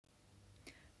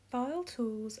Pfeil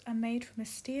tools are made from a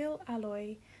steel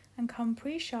alloy and come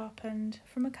pre-sharpened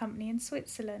from a company in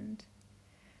Switzerland.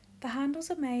 The handles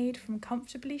are made from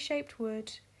comfortably shaped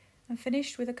wood and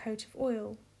finished with a coat of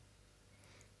oil.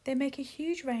 They make a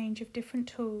huge range of different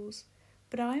tools,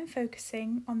 but I am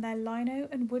focusing on their lino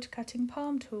and wood cutting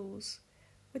palm tools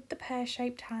with the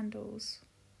pear-shaped handles.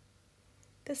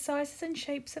 The sizes and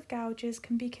shapes of gouges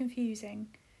can be confusing,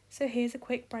 so here's a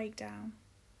quick breakdown.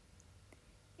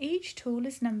 Each tool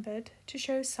is numbered to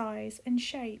show size and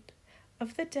shape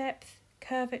of the depth,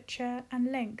 curvature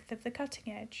and length of the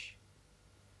cutting edge.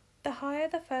 The higher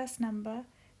the first number,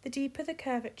 the deeper the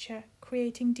curvature,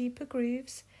 creating deeper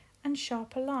grooves and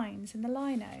sharper lines in the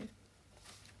lino.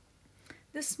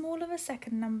 The smaller the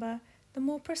second number, the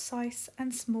more precise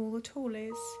and small the tool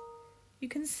is. You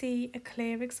can see a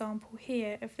clear example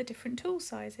here of the different tool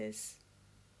sizes.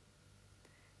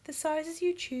 The sizes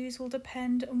you choose will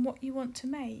depend on what you want to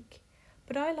make,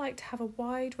 but I like to have a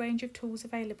wide range of tools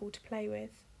available to play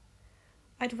with.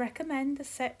 I'd recommend the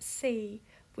set C,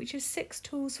 which is 6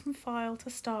 tools from Pfeil to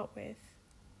start with.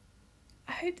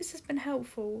 I hope this has been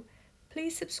helpful.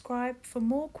 Please subscribe for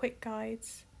more quick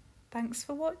guides. Thanks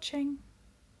for watching.